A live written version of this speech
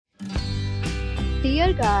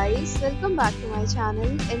Dear guys, welcome back to my channel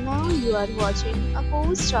and now you are watching a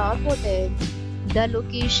 4-star hotel. The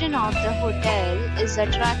location of the hotel is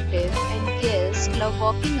attractive and guests love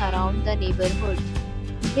walking around the neighborhood.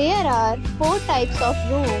 There are 4 types of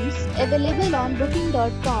rooms available on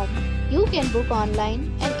booking.com. You can book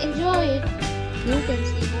online and enjoy it. You can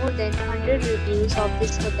see more than 100 reviews of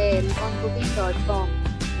this hotel on booking.com.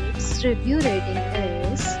 Its review rating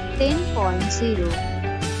is 10.0.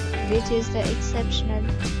 which is the exceptional.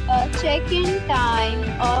 The check-in time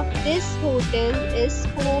of this hotel is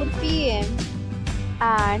 4 p.m.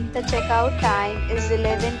 and the checkout time is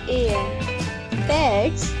 11 a.m.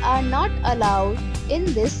 Pets are not allowed in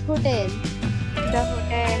this hotel. The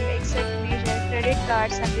hotel accepts major credit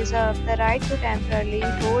cards and reserves the right to temporarily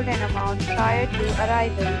hold an amount prior to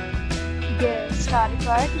arrival. Guests are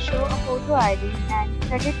required to show a photo ID and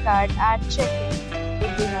credit card at check-in.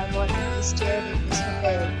 If you have already stayed in this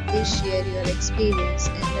hotel, please share your experience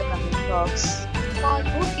in the comment box. For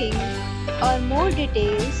booking or more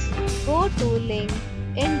details, go to link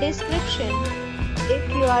in description. If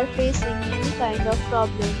you are facing any kind of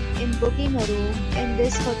problem in booking a room in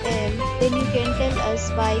this hotel, then you can tell us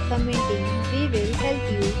by commenting. We will help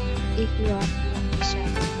you. If you are